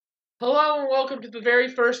Hello and welcome to the very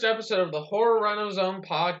first episode of the Horror Rhino Zone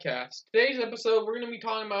podcast. Today's episode, we're going to be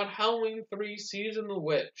talking about Halloween 3 Season of the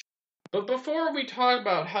Witch. But before we talk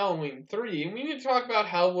about Halloween 3, we need to talk about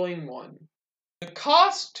Halloween 1. The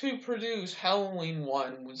cost to produce Halloween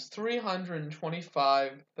 1 was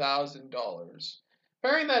 $325,000.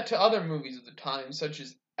 Comparing that to other movies of the time, such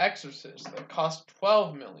as Exorcist, that cost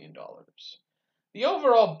 $12 million. The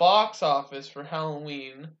overall box office for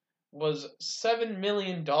Halloween was $7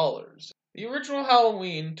 million. The original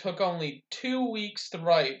Halloween took only 2 weeks to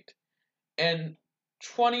write and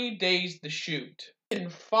 20 days to shoot. We can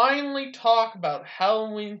finally talk about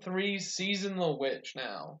Halloween 3's Season of the Witch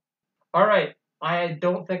now. Alright, I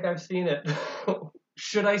don't think I've seen it.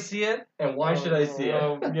 Should I see it? And why should I see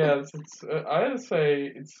it? Yes, I would say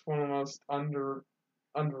it's one of the most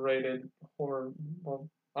underrated horror,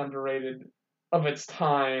 underrated of its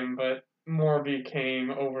time, but more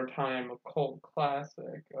became over time a cult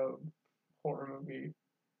classic of horror movies.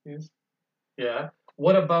 Yeah.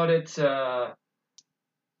 What about it,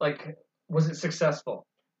 was it successful?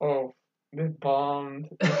 Oh, it bombed.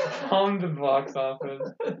 It bombed in the box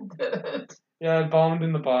office. Did it? Yeah, it bombed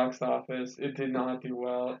in the box office. It did not do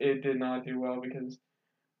well. It did not do well because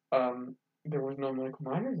there was no Michael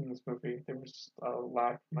Myers in this movie. There was a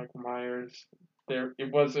lack of Michael Myers.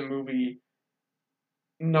 It was a movie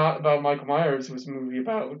not about Michael Myers. It was a movie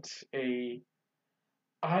about a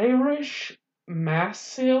Irish mask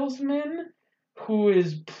salesman who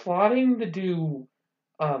is plotting to do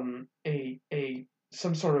a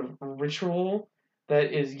some sort of ritual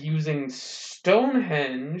that is using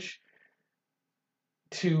Stonehenge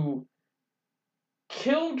to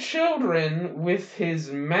kill children with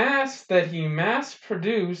his masks that he mass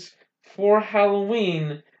produced for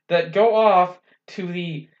Halloween that go off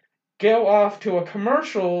to a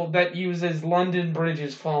commercial that uses London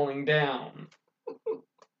bridges falling down.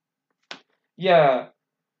 Yeah.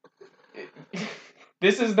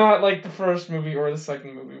 This is not like the first movie or the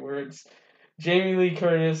second movie where it's Jamie Lee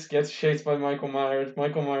Curtis gets chased by Michael Myers.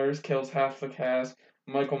 Michael Myers kills half the cast.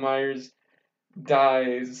 Michael Myers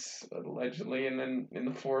dies, allegedly, and then in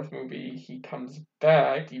the fourth movie he comes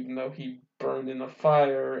back, even though he burned in a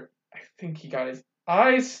fire. I think he got his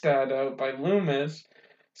eyes stabbed out by Loomis,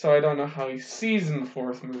 so I don't know how he sees in the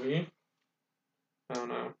fourth movie. I don't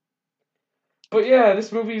know. But yeah,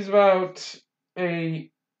 this movie's about a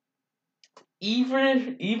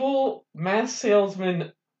evil mask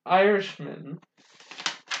salesman Irishman,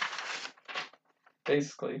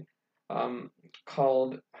 basically, called,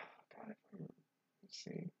 God, let's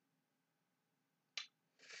see,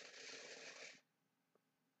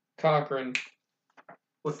 Cochran.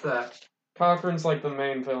 What's that? Cochran's like the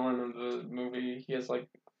main villain of the movie. He has like,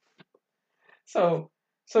 so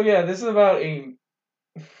yeah, this is about an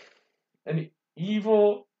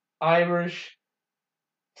evil Irish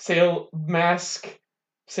mask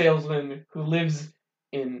salesman who lives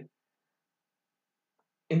in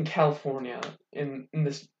California, in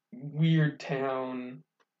this weird town.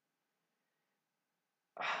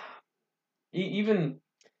 Even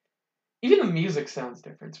the music sounds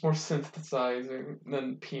different. It's more synthesizer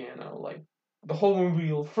than piano. Like the whole movie,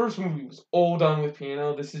 the first movie was all done with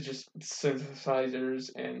piano. This is just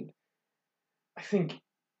synthesizers, and I think,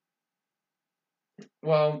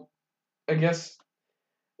 well, I guess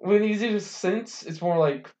when these use synths, it's more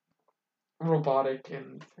like robotic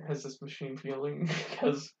and has this machine feeling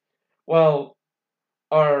because, well,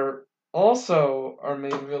 our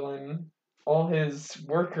main villain, all his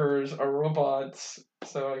workers are robots,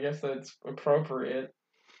 so I guess that's appropriate.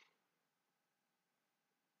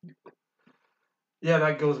 Yeah,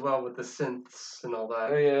 that goes well with the synths and all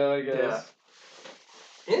that. Yeah, I guess.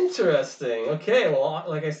 Yeah. Interesting. Okay, well,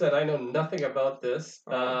 like I said, I know nothing about this,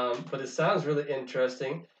 but it sounds really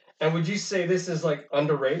interesting. And would you say this is like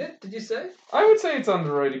underrated? Did you say? I would say it's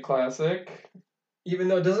underrated classic. Even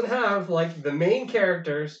though it doesn't have like the main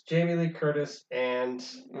characters, Jamie Lee Curtis and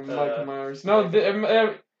Michael Myers. No,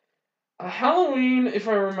 Halloween, if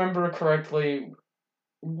I remember correctly,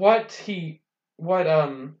 what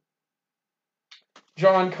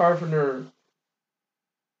John Carpenter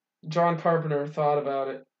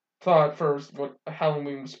thought first what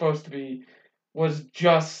Halloween was supposed to be was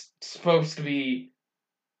just supposed to be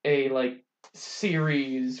a like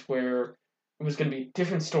series where it was going to be a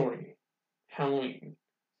different story. Halloween.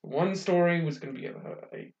 One story was going to be a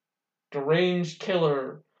deranged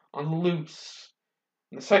killer on the loose.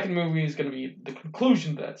 And the second movie is going to be the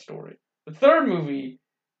conclusion to that story. The third movie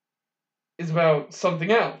is about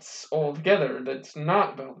something else altogether that's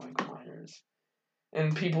not about Michael Myers.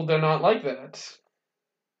 And people do not like that.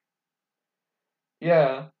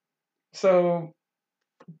 Yeah. So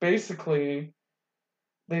basically,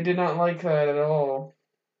 they did not like that at all.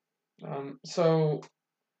 So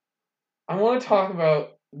I want to talk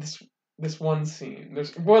about this one scene.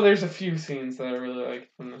 There's a few scenes that I really like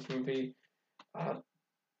from this movie. Uh,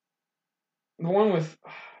 the one with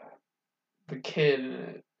the kid in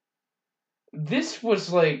it. This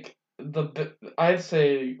was like I'd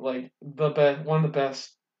say like the best one of the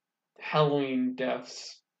best Halloween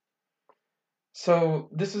deaths. So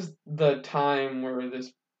this is the time where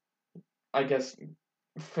this, I guess,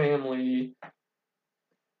 family,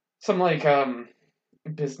 some like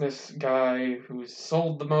business guy who's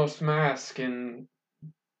sold the most mask in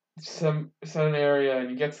some area, and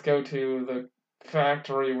he gets to go to the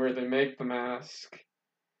factory where they make the mask,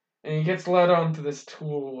 and he gets led onto this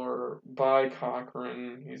tour by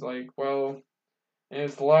Cochrane. He's like, well, and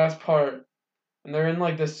it's the last part, and they're in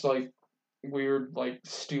like this like weird like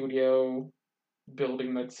studio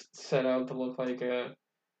building that's set out to look like a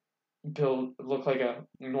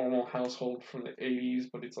normal household from the 80s,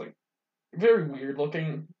 but it's like very weird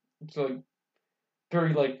looking. It's like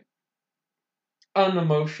very like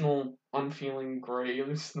unemotional, unfeeling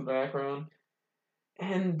graves in the background.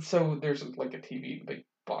 And so there's like a TV big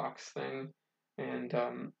box thing, and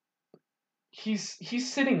he's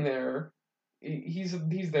sitting there. He's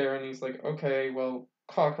there, and he's like, okay, well,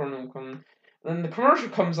 Cochrane will come. Then the commercial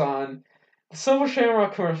comes on, the Silver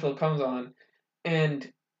Shamrock commercial comes on,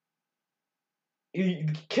 and the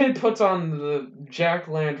kid puts on the jack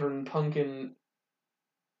lantern pumpkin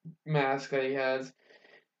mask that he has.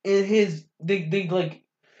 And they like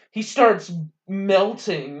he starts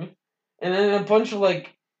melting, and then a bunch of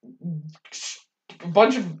like a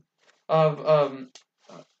bunch of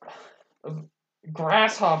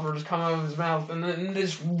grasshoppers come out of his mouth, and then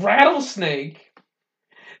this rattlesnake.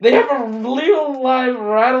 They have a real live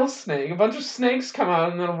rattlesnake. A bunch of snakes come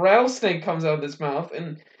out, and then a rattlesnake comes out of his mouth,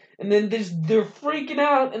 and then they're freaking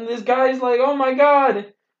out, and this guy's like, "Oh my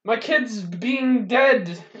god, my kid's being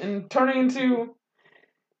dead and turning into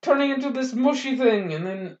this mushy thing,"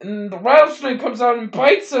 and the rattlesnake comes out and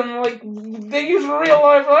bites him like they use a real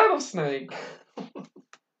live rattlesnake.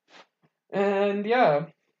 And yeah.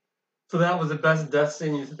 So that was the best death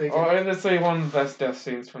scene you think? Oh, I'd say one of the best death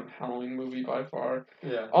scenes from a Halloween movie by far.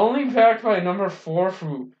 Yeah. Only backed by number 4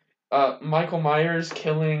 for Michael Myers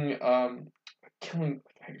killing I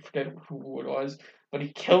forget who it was, but he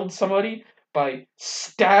killed somebody by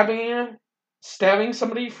stabbing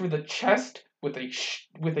somebody through the chest with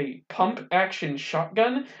a pump action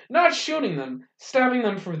shotgun, not shooting them, stabbing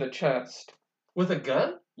them through the chest. With a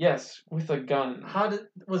gun? Yes, with a gun.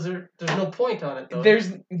 There's no point on it though.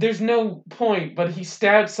 There's no point, but he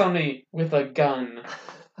stabbed somebody with a gun.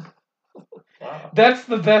 Wow. That's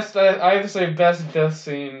the best, I have to say, best death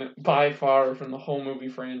scene by far from the whole movie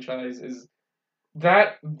franchise is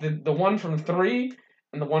that, the one from 3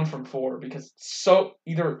 and the one from 4, because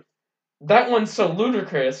that one's so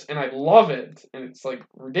ludicrous and I love it and it's like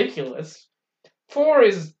ridiculous. 4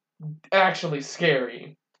 is actually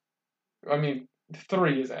scary. I mean,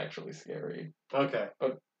 3 is actually scary. Okay.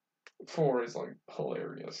 But 4 is like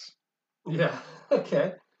hilarious. Yeah.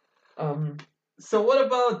 Okay. Um. So what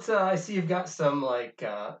about? I see you've got some like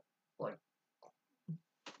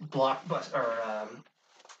blockbuster or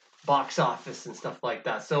box office and stuff like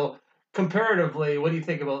that. So comparatively, what do you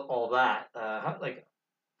think about all that? Like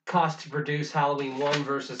cost to produce Halloween 1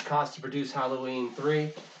 versus cost to produce Halloween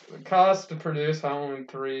 3? The cost to produce Halloween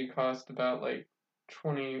 3 cost about like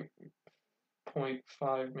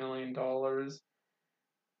 $20.5 million.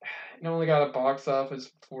 It only got a box office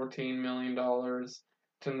 $14 million.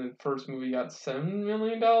 Then the first movie got $7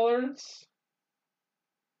 million.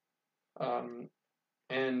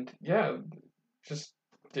 And yeah, just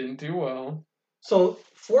didn't do well. So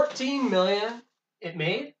 14 million it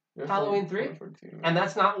made Halloween 3, 14 and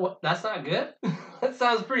that's not good. That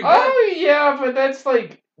sounds pretty good. Oh yeah, but that's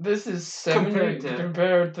like this is 70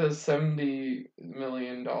 compared to $70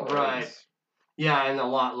 million. Right. Yeah, and a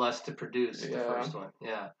lot less to produce the first one.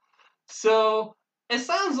 Yeah. So it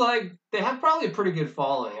sounds like they have probably a pretty good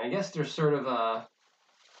following. I guess there's sort of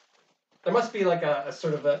there must be like a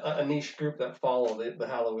sort of a niche group that follow the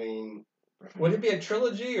Halloween. Would it be a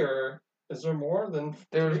trilogy, or is there more than?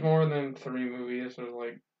 There's more than 3 movies. There's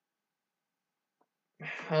like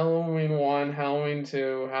Halloween 1, Halloween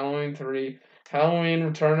 2, Halloween 3, Halloween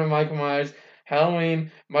Return of Michael Myers,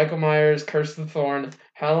 Halloween Michael Myers Curse of the Thorn,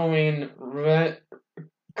 Halloween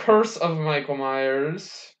Curse of Michael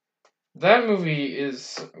Myers. That movie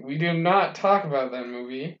is... We do not talk about that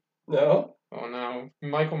movie. No? Oh no.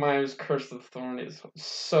 Michael Myers Curse of the Thorn is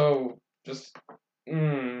so just...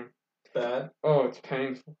 Bad? Oh, it's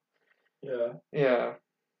painful. Yeah. Yeah.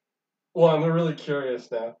 Well, I'm really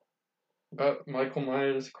curious now. About Michael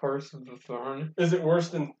Myers' Curse of the Thorn. Is it worse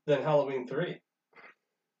than Halloween 3?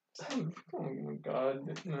 Oh my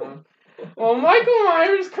god, no. Well, Michael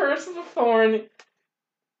Myers' Curse of the Thorn.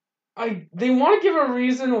 They want to give a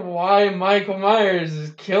reason why Michael Myers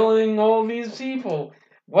is killing all these people.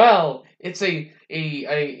 Well, it's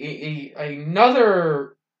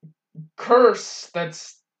another curse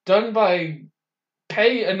that's done by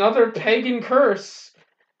another pagan curse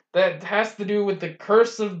that has to do with the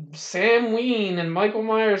curse of Sam Ween, and Michael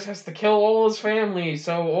Myers has to kill all his family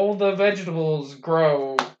so all the vegetables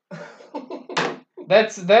grow.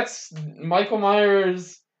 That's Michael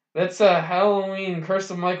Myers. That's a Halloween Curse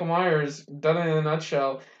of Michael Myers done in a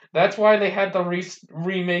nutshell. That's why they had to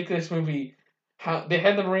remake this movie. They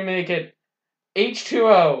had to remake it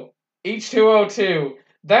H2O, H2O2.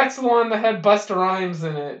 That's the one that had Busta Rhymes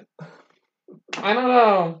in it. I don't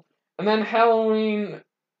know. And then Halloween,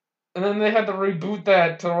 and then they had to reboot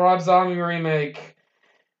that to Rob Zombie remake,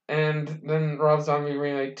 and then Rob Zombie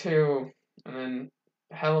remake 2, and then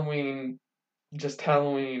Halloween, just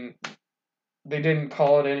Halloween. They didn't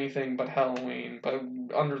call it anything but Halloween, but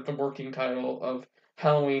under the working title of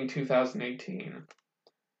Halloween 2018.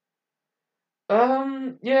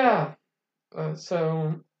 Yeah.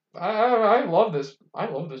 So I love this. I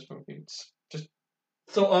love this movie. It's just.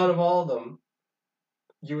 So out of all of them,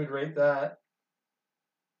 you would rate that?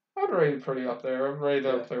 I'd rate it pretty up there. I'd rate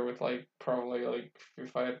it up there with probably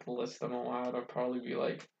if I had to list them all out, I'd probably be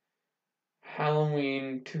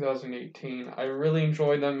Halloween 2018. I really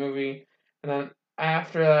enjoyed that movie, and then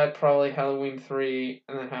after that, probably Halloween 3,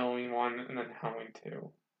 and then Halloween 1, and then Halloween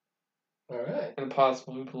 2. Alright. And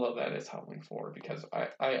possibly below that is Halloween 4, because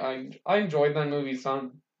I enjoyed that movie. It's not a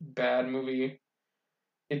bad movie.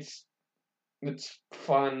 It's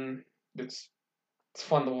fun. It's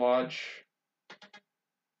fun to watch.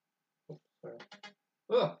 Sorry.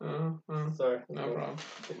 Sorry. No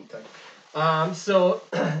problem. So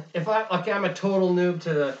if I'm a total noob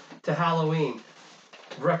to Halloween,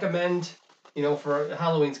 recommend, for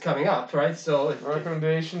Halloween's coming up, right? So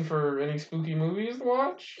recommendation for any spooky movies to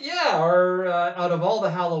watch? Yeah, or out of all the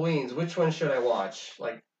Halloweens, which one should I watch?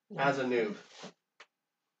 As a noob.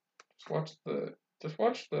 Just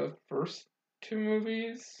watch the first 2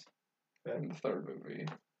 movies and the third movie.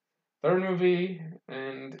 Third movie,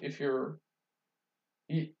 and if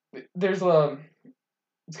there's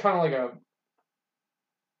it's kind of like a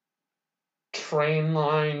train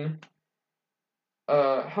line.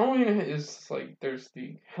 Halloween is there's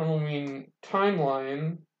the Halloween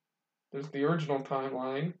timeline, there's the original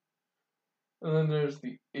timeline, and then there's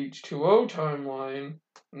the H2O timeline,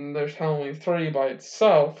 and there's Halloween 3 by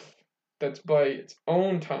itself, that's by its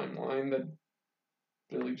own timeline, that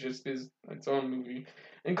really just is its own movie.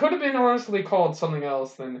 And could have been honestly called something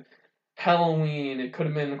else than Halloween. It could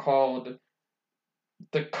have been called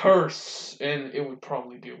The Curse, and it would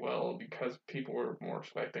probably do well because people were more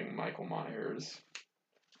expecting Michael Myers.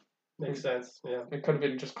 Makes sense, yeah. It could have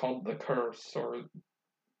been just called The Curse, or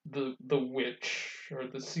the Witch, or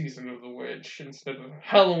the Season of the Witch, instead of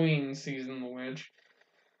Halloween Season of the Witch.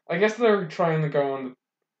 I guess they're trying to go on,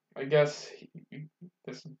 this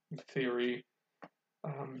theory,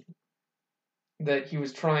 that he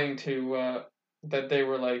was trying to, that they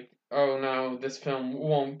were like, oh no, this film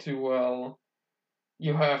won't do well.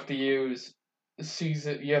 You have to use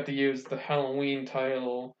the Halloween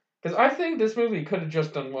title. Because I think this movie could have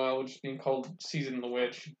just done well, just being called Season of the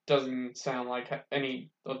Witch. It doesn't sound like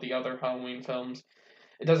any of the other Halloween films.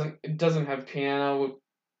 It doesn't have piano,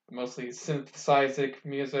 mostly synthesizic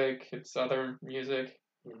music. It's other music.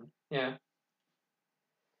 Mm-hmm. Yeah.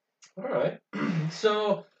 Alright.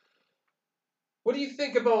 So, what do you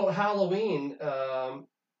think about Halloween?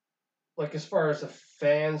 As far as the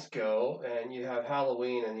fans go, and you have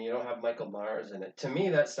Halloween and you don't have Michael Myers in it. To me,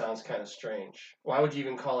 that sounds kind of strange. Why would you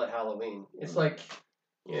even call it Halloween? It's Rolling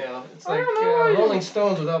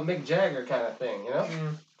Stones without Mick Jagger kind of thing,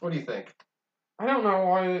 What do you think? I don't know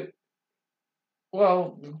why.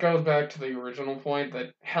 Well, it goes back to the original point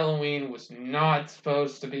that Halloween was not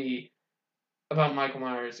supposed to be about Michael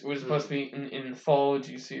Myers. It was supposed to be an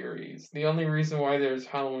anthology series. The only reason why there's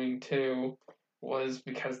Halloween 2 was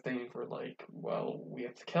because they were like, well, we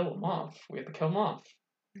have to kill him off.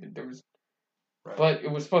 There was, but it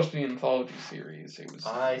was supposed to be an anthology series. It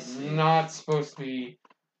was not supposed to be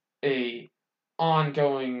a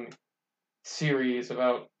ongoing series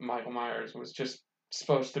about Michael Myers. It was just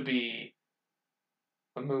supposed to be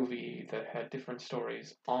a movie that had different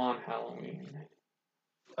stories on Halloween.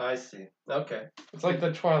 I see. Okay. It's like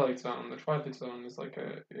the Twilight Zone. The Twilight Zone is like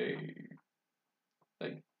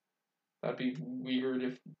That'd be weird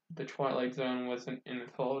if the Twilight Zone was an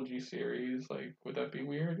anthology series. Like, would that be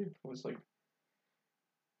weird if it was like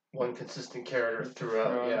one consistent character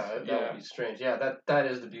throughout? Yeah, that would be strange. Yeah, that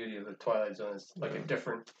is the beauty of the Twilight Zone. It's like a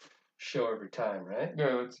different show every time, right?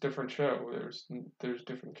 Yeah, it's a different show. There's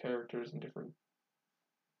different characters and different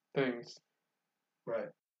things. Right.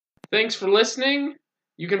 Thanks for listening.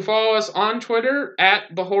 You can follow us on Twitter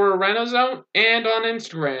at The Horror Renozone and on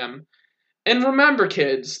Instagram. And remember,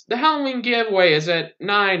 kids, the Halloween giveaway is at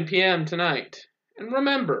 9 p.m. tonight. And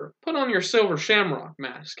remember, put on your silver shamrock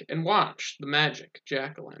mask and watch the magic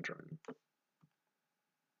jack-o'-lantern.